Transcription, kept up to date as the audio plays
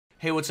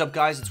Hey, what's up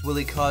guys? It's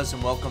Willie Cuz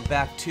and welcome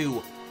back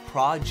to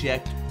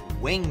Project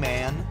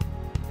Wingman.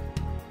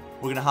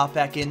 We're gonna hop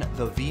back in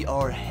the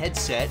VR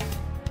headset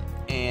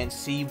and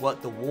see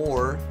what the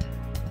war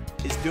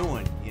is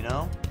doing, you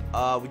know?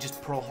 We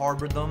just Pearl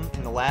Harbored them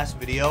in the last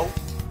video,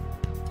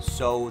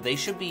 so they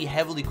should be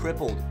heavily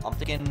crippled. I'm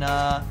thinking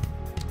about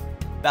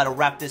to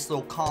wrap this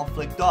little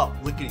conflict up,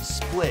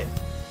 lickety-split.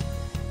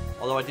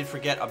 Although I did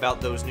forget about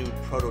those new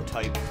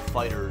prototype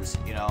fighters,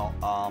 you know.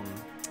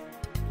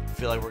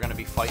 I feel like we're going to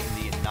be fighting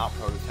the not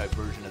prototype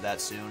version of that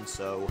soon,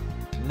 so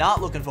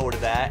not looking forward to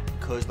that,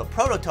 because the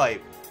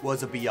prototype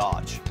was a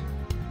biatch.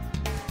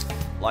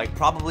 Like,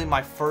 probably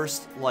my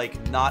first,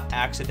 like, not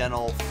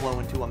accidental flow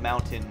into a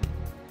mountain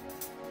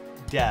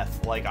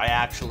death. Like, I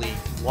actually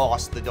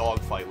lost the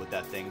dogfight with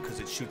that thing,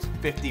 because it shoots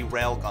 50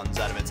 railguns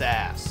out of its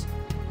ass.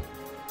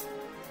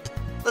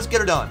 Let's get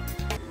her done.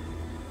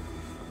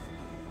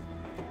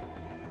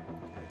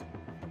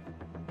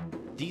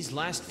 These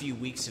last few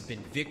weeks have been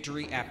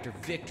victory after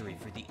victory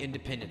for the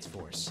Independence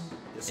Force.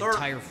 Yes, sir.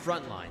 Entire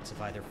front lines have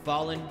either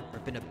fallen or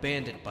been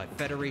abandoned by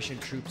Federation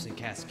troops in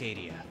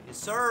Cascadia. Yes,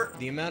 sir.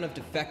 The amount of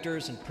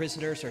defectors and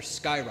prisoners are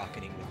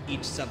skyrocketing with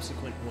each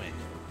subsequent win.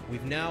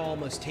 We've now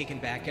almost taken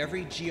back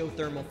every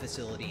geothermal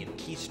facility and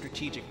key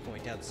strategic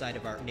point outside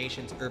of our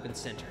nation's urban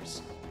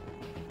centers.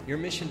 Your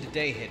mission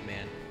today,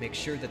 Hitman, make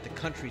sure that the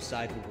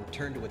countryside will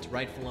return to its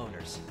rightful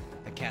owners,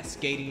 the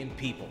Cascadian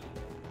people.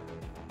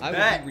 I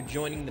will be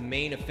rejoining the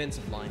main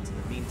offensive lines in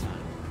the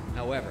meantime.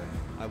 However,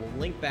 I will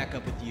link back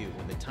up with you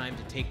when the time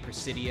to take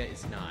Presidia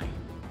is nigh.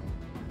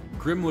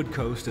 Grimwood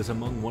Coast is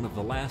among one of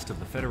the last of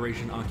the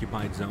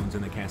Federation-occupied zones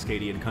in the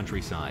Cascadian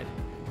countryside,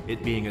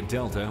 it being a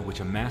delta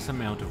which a mass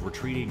amount of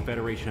retreating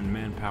Federation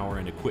manpower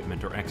and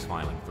equipment are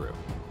exfiling through.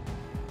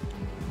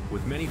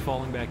 With many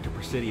falling back to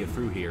Presidia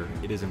through here,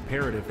 it is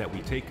imperative that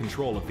we take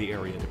control of the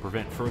area to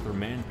prevent further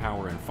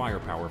manpower and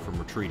firepower from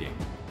retreating.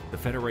 The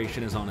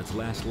Federation is on its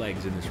last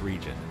legs in this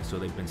region, so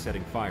they've been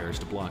setting fires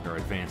to block our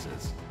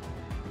advances.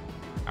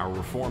 Our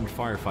reformed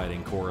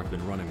firefighting corps have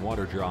been running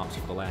water drops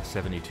for the last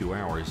 72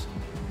 hours,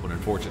 but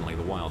unfortunately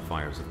the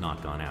wildfires have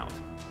not gone out.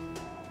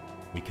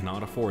 We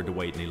cannot afford to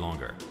wait any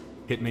longer.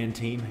 Hitman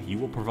team, you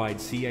will provide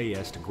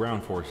CAS to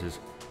ground forces,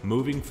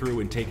 moving through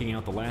and taking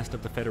out the last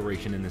of the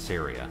Federation in this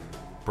area,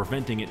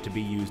 preventing it to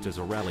be used as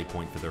a rally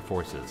point for their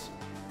forces.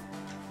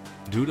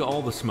 Due to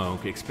all the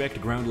smoke,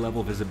 expect ground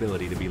level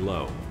visibility to be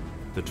low.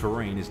 The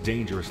terrain is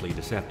dangerously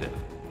deceptive.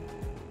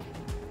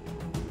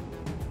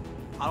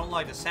 I don't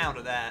like the sound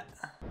of that.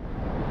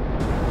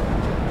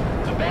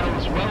 The battle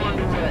is well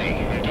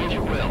underway. Engage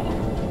at will.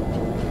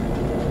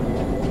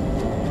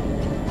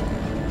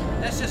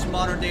 That's just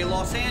modern day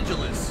Los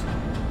Angeles.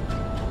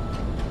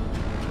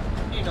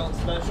 Ain't nothing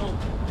special.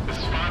 This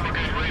is Fire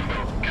Brigade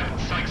Rainbow. Captain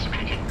Sykes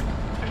speaking.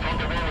 They thought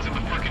the war was in the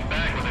frickin'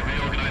 bag when they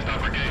reorganized our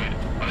brigade,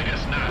 but I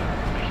guess not.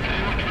 Can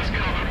anyone give us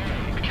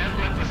cover? We can't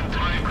let this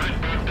entire grid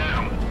burn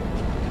down.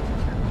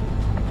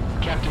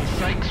 Captain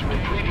Sykes will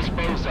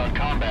predispose on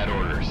combat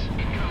orders.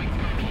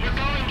 We're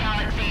going,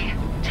 Galaxy.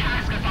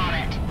 Task us on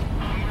it.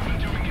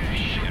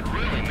 Shit,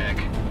 really, Nick?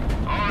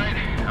 Alright,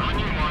 on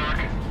you,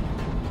 Monarch.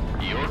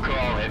 Your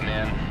call,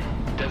 Hitman.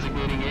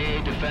 Designating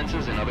AA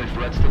defenses and other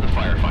threats to the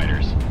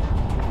firefighters.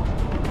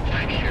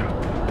 Thank you.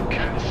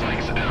 Captain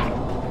Sykes out.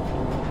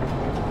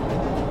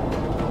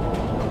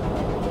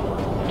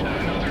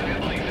 Another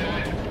hit like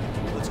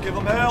that. Let's give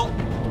them hell.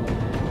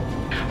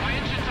 My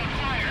engine's on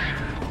fire!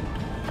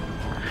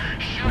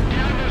 Shoot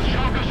down those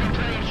choppers and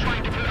planes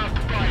trying to put out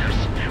the fires.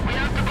 We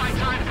have to buy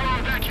time for our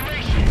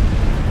evacuation.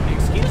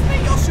 Excuse me?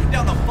 Y'all shooting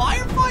down the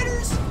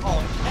firefighters?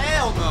 Oh,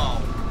 hell no.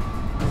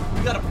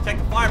 We gotta protect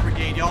the fire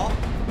brigade, y'all.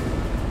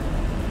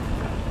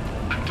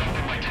 I'm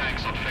dumping my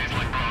tanks on phase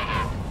like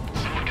Bravo.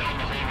 Someone get on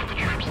the hole with the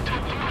troops and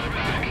tilt them right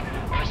back.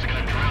 We're also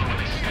gonna drown when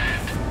they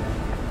stand.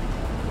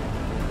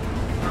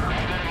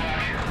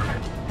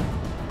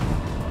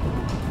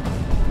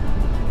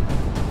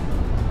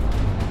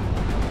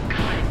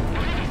 God,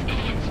 what are these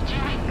idiots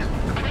doing?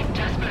 Are they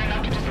desperate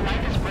enough to just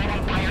light this road on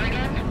fire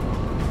again?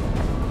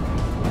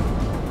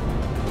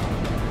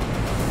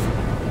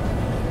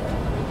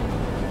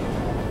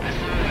 This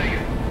way.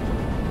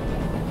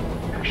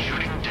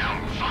 Shooting down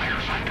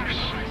firefighters?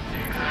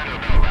 I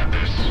don't know about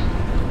this.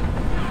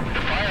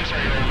 The fires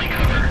are your only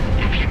cover.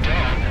 If you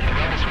don't, the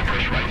rebels will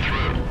push right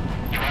through.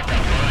 You want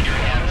that blood on your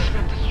hands?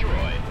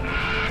 Destroy.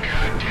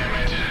 God damn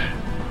it.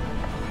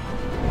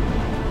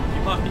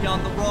 You must be on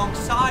the wrong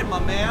side, my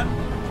man.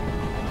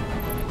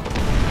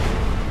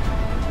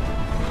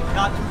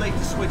 Not too late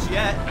to switch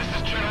yet. This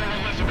is General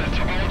Elizabeth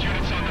to all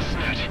units on this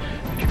net.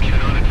 You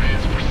cannot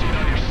advance. Proceed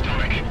on your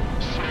stomach.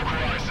 Smoke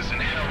rises in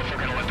hell if we're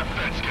gonna let the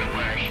feds get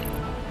away.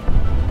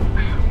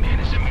 Man,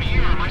 is it me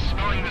or am I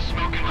smelling the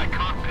smoke in my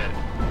cockpit?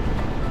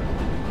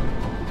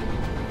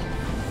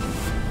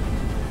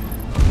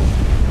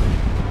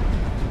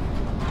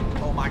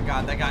 Oh my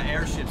god, they got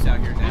airships out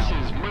here This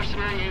now. is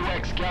Mercenary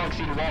AWACS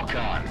Galaxy to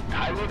Walcon.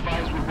 Highly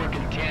advised we work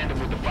in tandem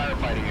with the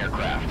firefighting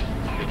aircraft.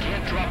 They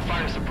can't drop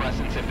fire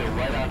suppressants if they're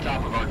right on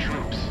top of our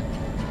troops.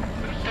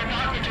 They're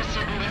not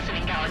interested in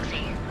listening,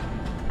 Galaxy.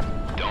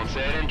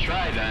 say I didn't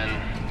try then.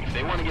 If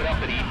they want to get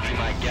up and eat, be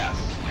my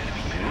guest.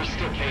 We're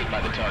still paid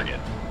by the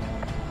target.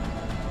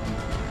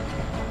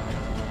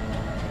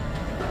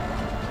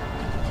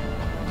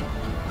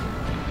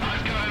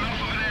 I've got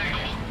enough of an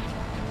angle.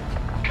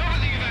 Cover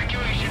the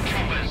evacuation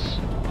choppers.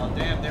 Oh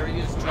damn, there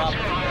he is dropping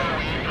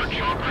For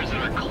choppers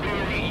that are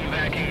clearly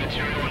evacuating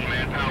material and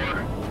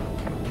manpower.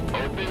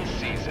 Open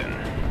season.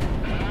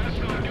 That's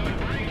not good.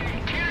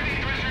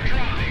 Kennedy, pressure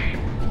drop.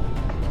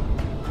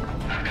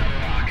 I've got a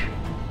lock.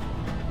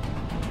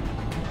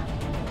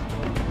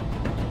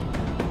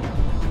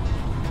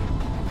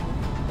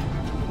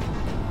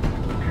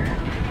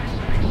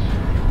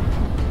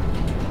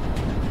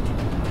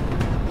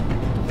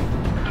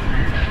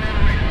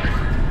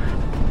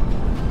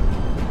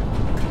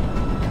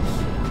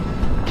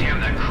 Damn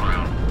that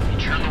crowd. He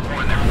turned the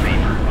war in their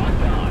favor.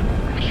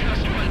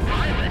 Just one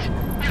pilot?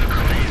 You're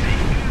crazy.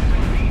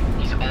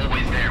 He's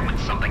always there when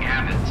something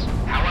happens.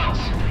 How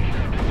else?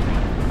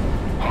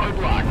 Hard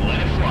lock, let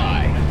it fly.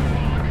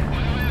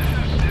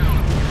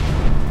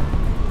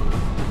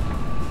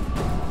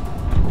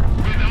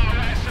 With our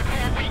air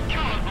support, we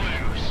can't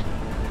lose.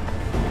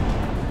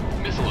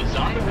 Missile is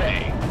on the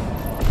way.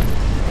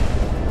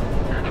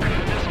 I've got a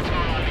missile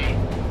thrown on me.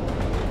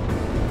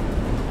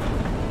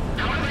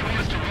 How do they want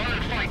us to run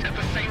and fight at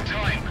the same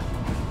time?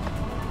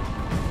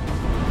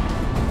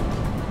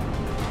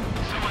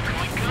 Someone's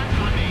going guns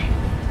on me.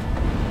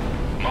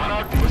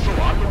 Monarch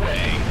missile on the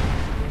way.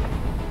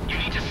 You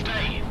need to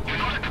stay. You're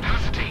not at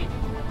capacity.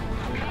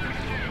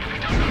 If we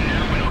don't go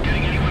now, we're not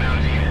getting anyone out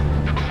of here.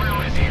 The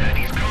clown is here and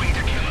he's going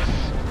to kill us.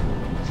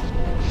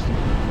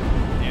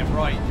 Damn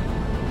right.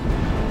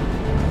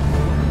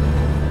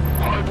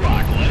 Hard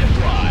lock, let it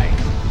fly.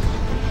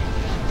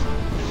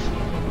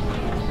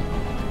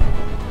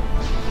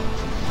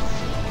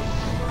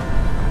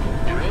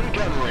 You're in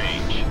gun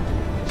range.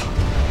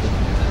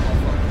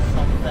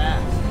 So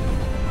fast.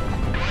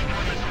 Going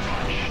for this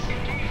rush.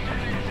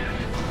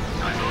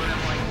 I saw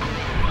them like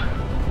glue.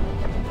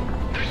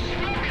 There's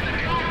smoke in the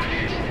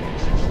cockpit.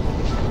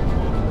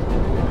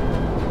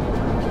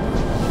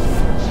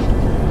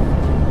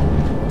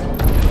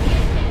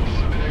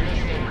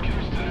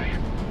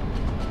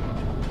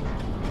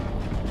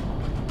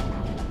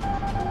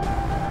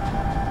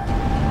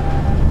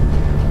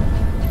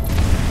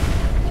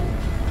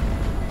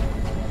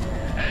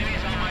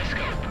 Enemies on my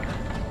scope.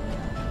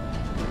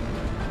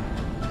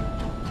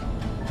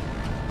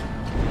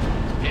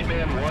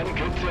 Hitman 1,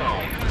 good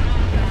zone.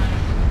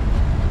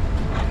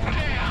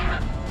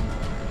 Damn!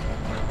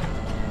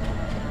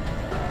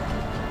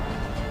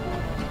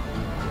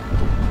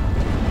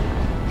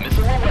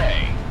 Missile away.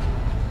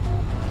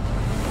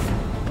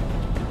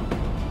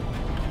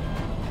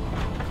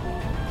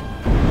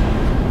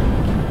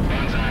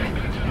 Banzai.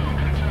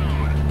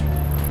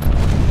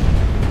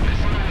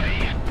 Missile away.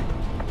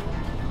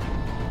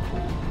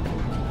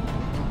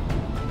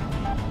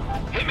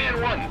 Hitman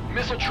 1,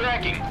 missile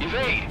tracking,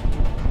 evade.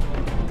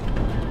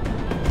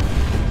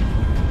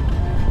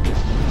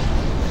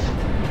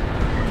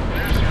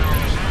 There's your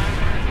resign.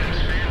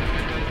 Let's fail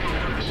with the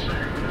works.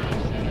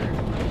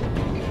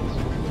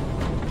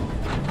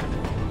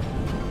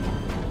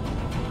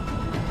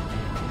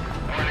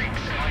 Warning,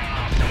 going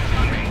off. Someone's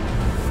on me.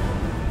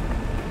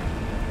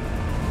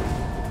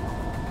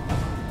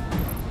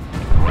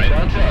 Right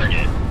on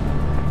target.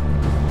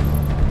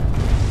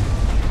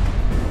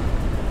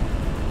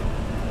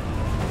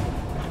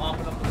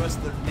 Mopping up the rest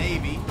of their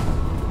navy.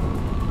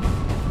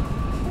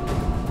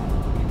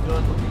 Looking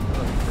good, looking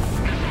good.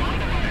 Missile on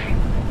the way.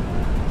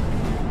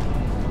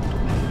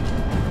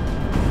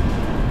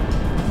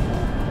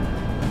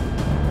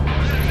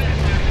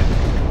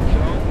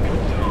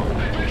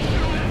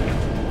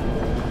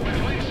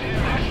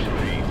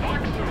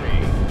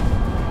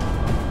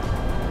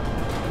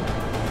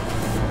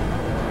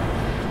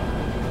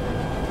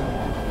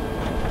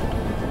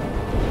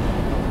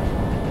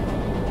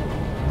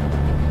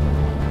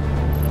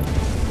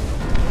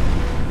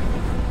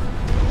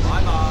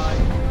 Bye bye.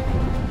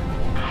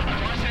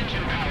 Lost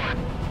engine power.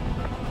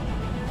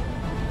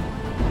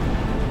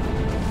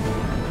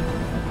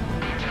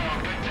 Good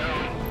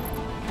down.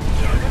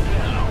 Target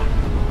down.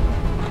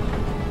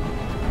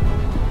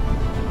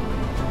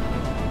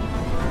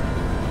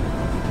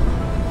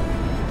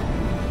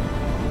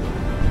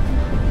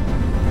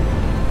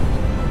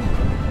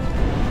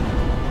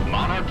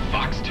 Monarch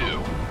Fox 2.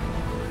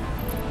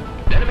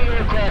 Enemy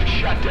aircraft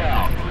shut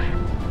down.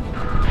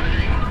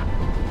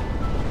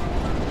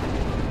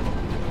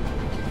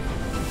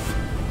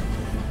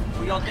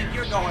 Where y'all think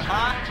you're going,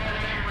 huh?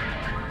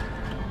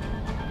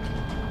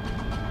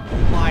 Oh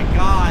my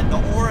god, the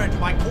orange,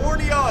 my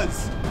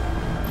corneas!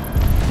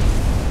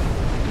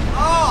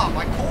 Ah,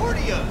 my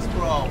corneas,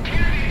 bro!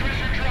 Kennedy,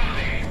 pressure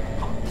dropping.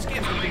 This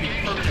game's gonna give me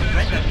permanent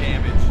retina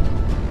damage.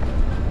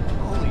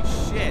 Holy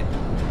shit.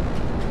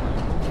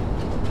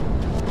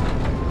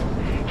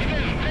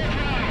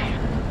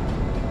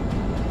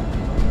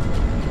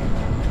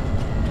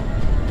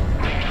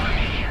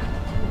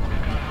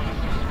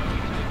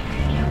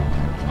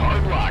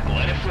 Hard lock,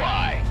 let it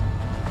fly.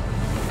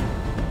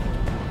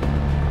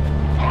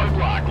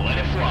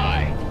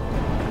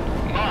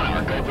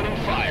 opening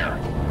fire.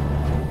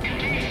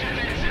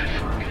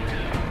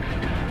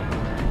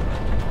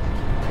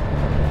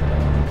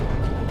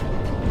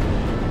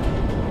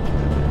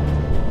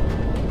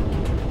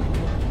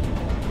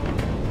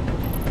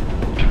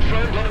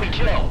 Confirmed enemy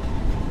kill.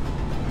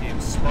 Damn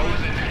smoke.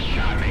 That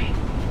shot me.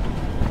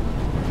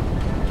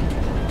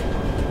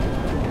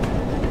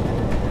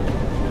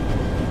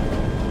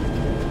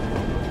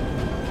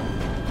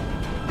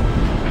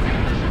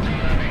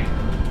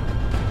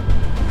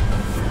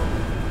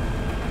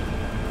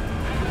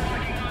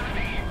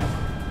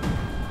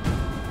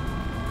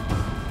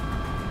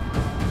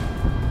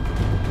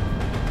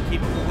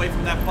 Keep them away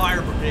from that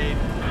fire brigade.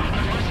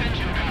 Get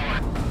your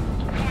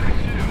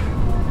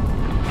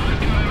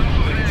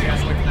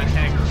ass away from that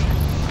tanker.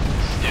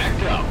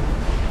 Stacked up.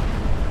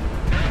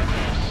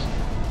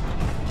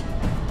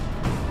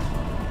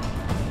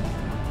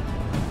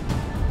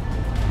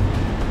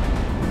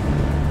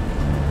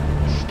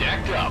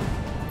 Stacked up.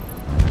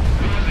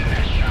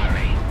 That shot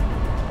me.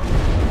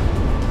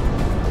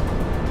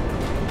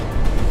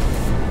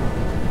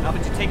 How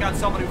about you take out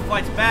someone who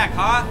fights back,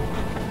 huh?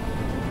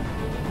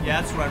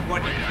 Yeah, that's right.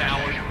 Run, you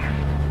coward.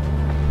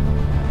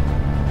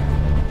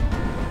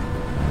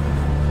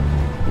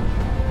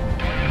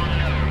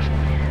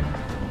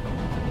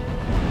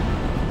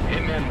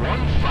 Hitman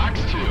 1, Fox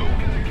 2.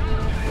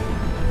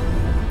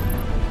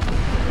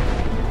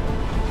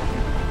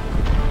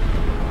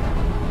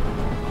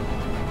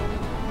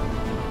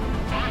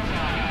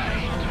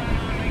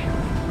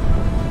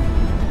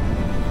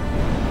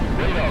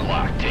 Radar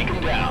lock, take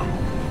him down.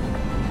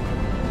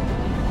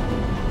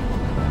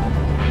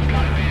 We've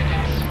got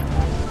bandits.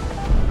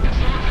 There's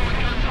someone throwing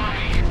guns on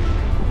me.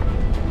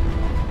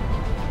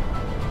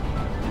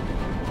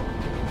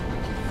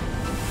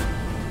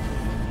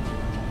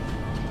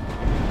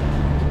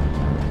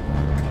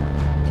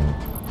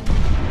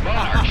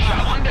 Monarch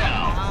shot one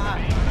down.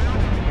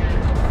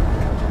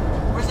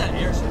 Where's that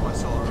airship I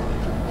saw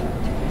earlier?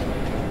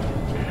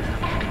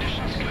 All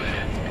conditions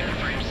good.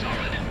 Airframe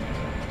solid.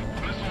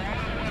 Missile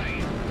on the way.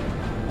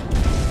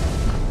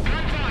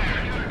 Gunfire!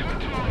 Good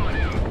toll on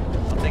him.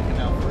 I'll take him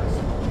out first.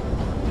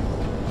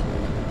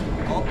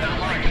 Oh, never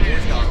mind.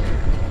 There's Donald.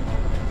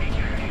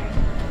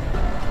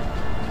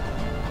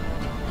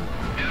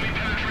 Enemy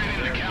penetrating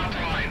the count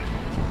line.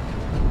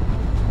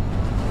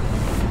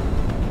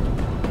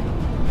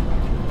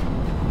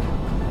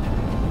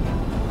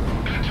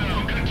 Good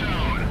tone, good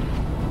tone.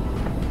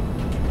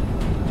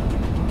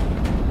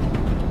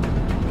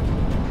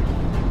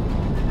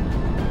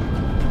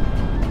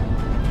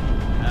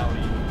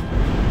 Howdy.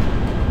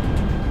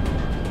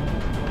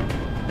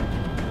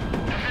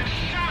 I've been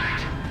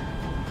shot!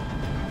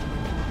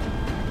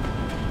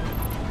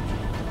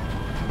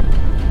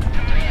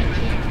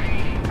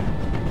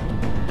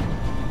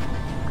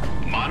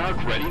 Monarch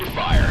ready to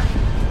fire.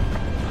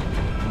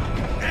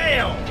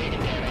 Damn!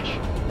 Taking damage.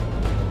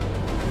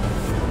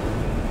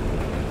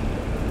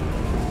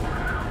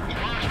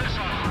 Launch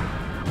missile.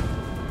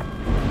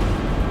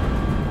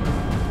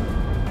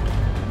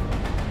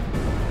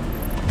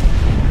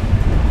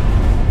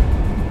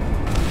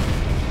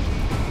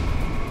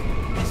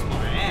 Kiss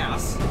my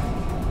ass.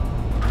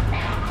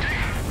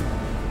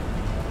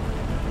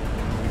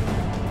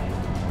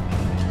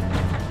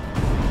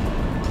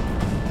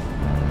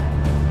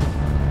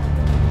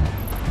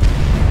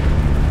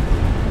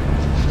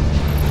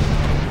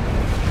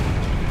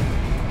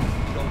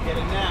 Don't get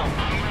it now.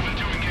 I'm moving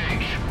to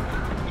engage.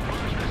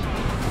 Launch missile.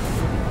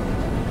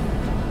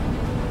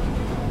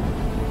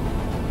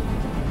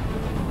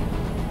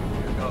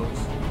 Here goes.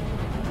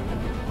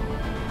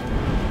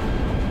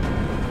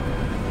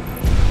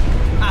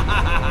 Ha ha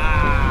ha ha!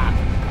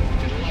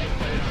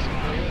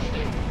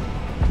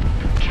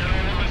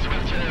 General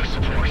Elizabeth to air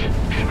support.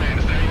 Hitman,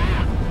 is that you?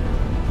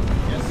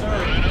 Yes, sir.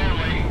 One and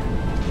only.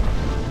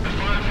 The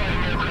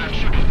firefighting aircraft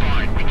should be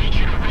fine. We need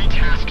you to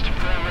retask to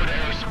forward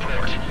air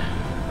support.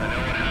 I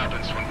know what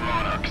happens when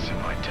Monarch's in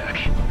my deck.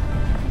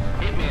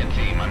 Hitman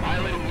team, I'm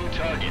highlighting new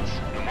targets.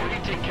 The more you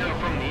take care of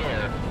from the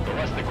air, the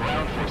less the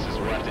ground forces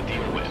will have to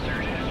deal with.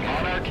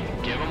 Monarch,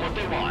 give them what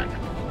they want.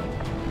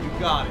 You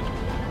got it.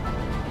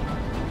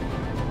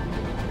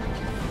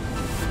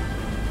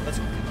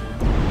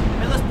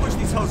 Hey, let's push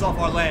these hoes off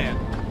our land.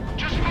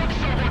 Just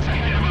focus on what's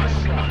ahead of us.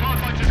 The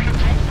firefighters can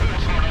talk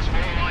force on us for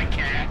all I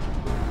care.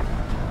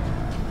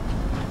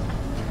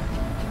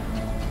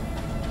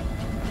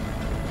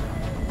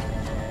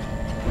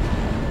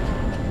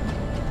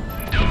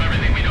 Dump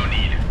everything we don't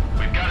need.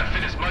 We've got to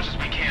fit as much as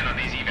we can on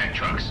these evac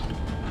trucks. Who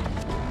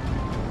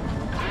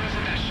is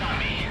it that shot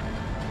me?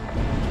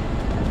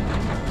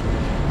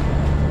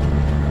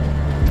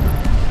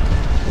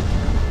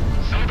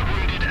 Some of the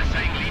wounded are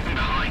saying leave them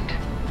behind.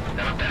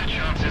 There are better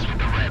chances with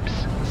the Rebs.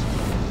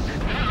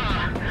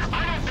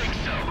 I don't think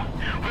so.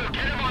 We'll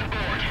get him on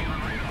board.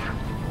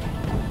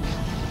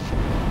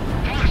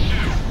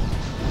 Parachute!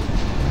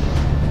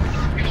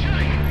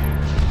 Shooting!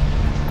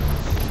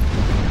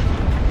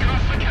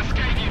 Cross the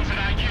Cascadians in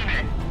our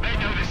unit. They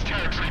know this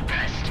territory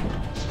best.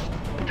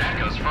 That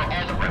goes for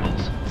all the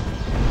rebels.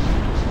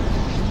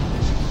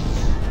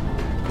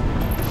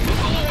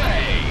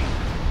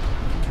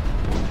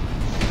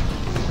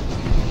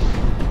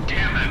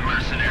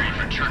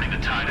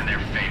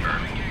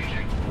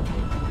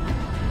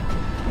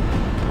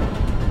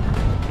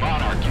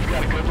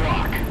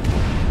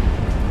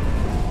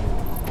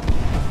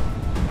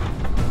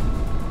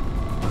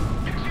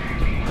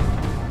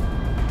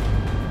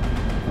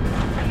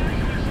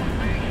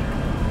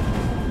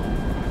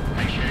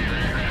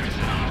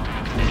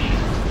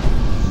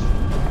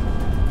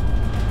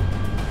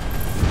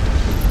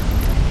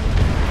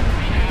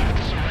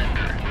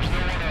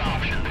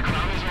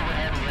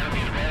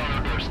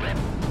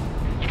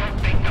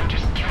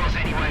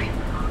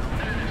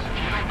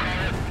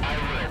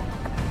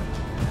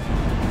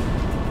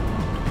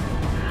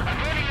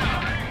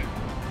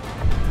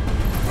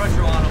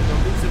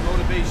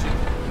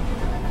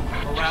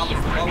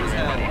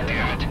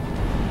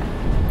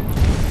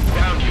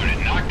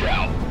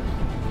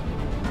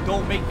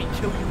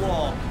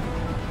 wall.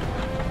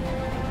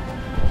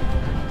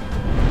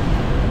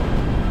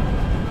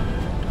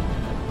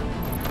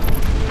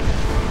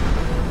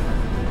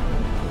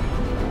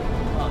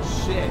 Oh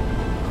shit.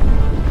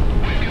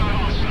 We've got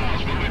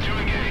hostiles moving to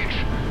engage.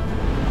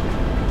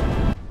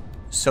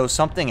 So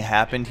something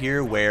happened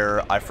here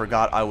where I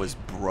forgot I was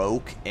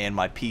broke and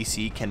my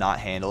PC cannot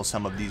handle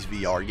some of these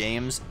VR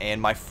games,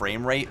 and my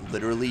frame rate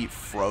literally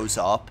froze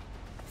up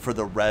for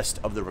the rest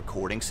of the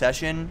recording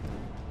session.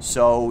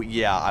 So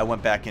yeah, I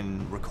went back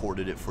and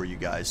recorded it for you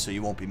guys, so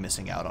you won't be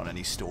missing out on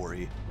any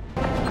story.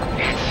 God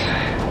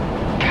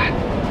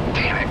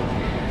damn it.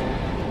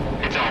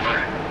 It's over.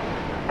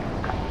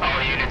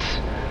 All units,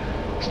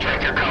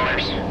 strike your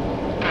colors.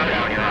 Throw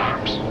down your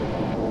arms.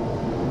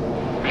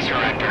 We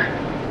surrender.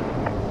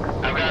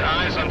 I've got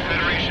eyes on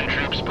Federation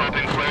troops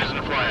popping flares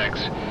and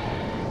flags.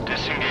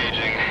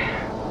 Disengaging.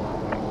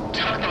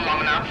 Took them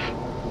long enough.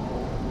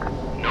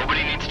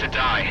 Nobody needs to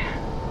die.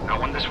 Not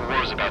when this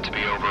war is about to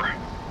be over.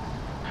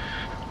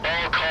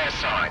 All call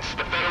signs.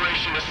 The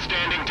Federation is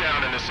standing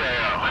down in this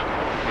AO.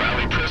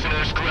 Rally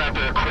prisoners, grab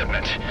their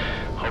equipment.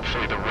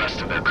 Hopefully the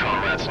rest of their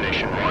comrades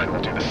nationwide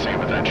will do the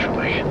same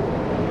eventually.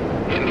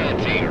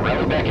 Hitman team,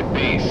 rally back at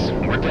base.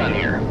 We're done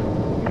here.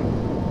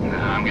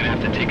 I'm gonna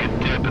have to take a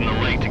dip in the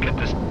lake to get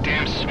this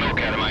damn smoke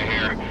out of my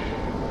hair.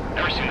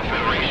 Never seen the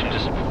Federation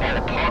just fall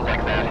apart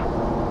like that.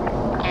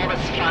 All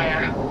this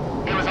fire,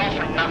 it was all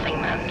for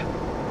nothing then.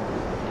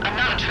 I'm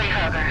not a tree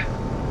hugger,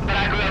 but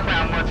I grew up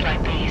around woods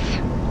like these.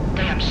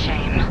 Damn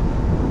shame.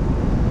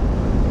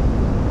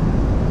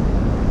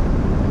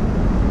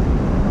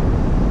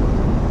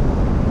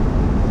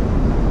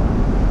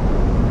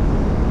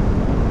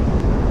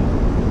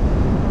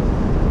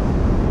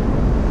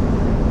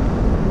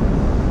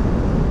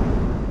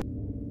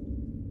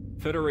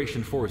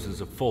 Federation forces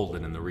have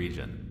folded in the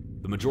region.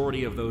 The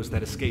majority of those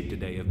that escaped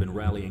today have been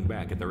rallying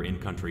back at their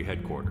in-country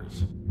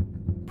headquarters.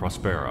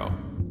 Prospero.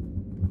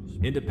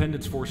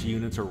 Independence Force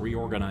units are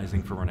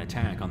reorganizing for an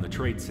attack on the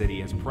trade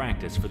city as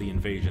practice for the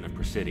invasion of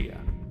Presidia.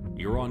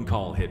 You're on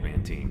call,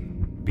 Hitman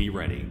team. Be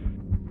ready.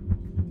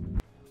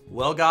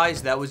 Well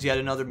guys, that was yet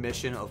another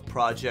mission of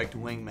Project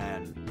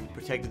Wingman.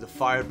 Protected the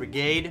fire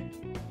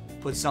brigade,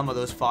 put some of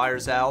those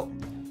fires out,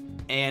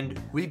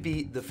 and we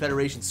beat the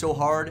Federation so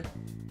hard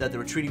that the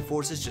retreating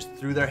forces just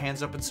threw their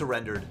hands up and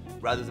surrendered,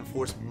 rather than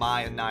force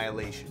my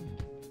annihilation.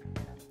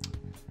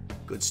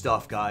 Good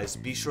stuff, guys.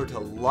 Be sure to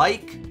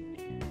like,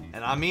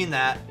 and I mean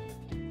that,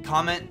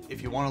 comment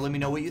if you want to let me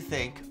know what you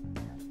think,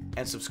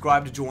 and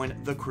subscribe to join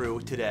the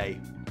crew today.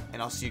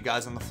 And I'll see you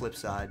guys on the flip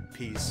side.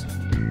 Peace.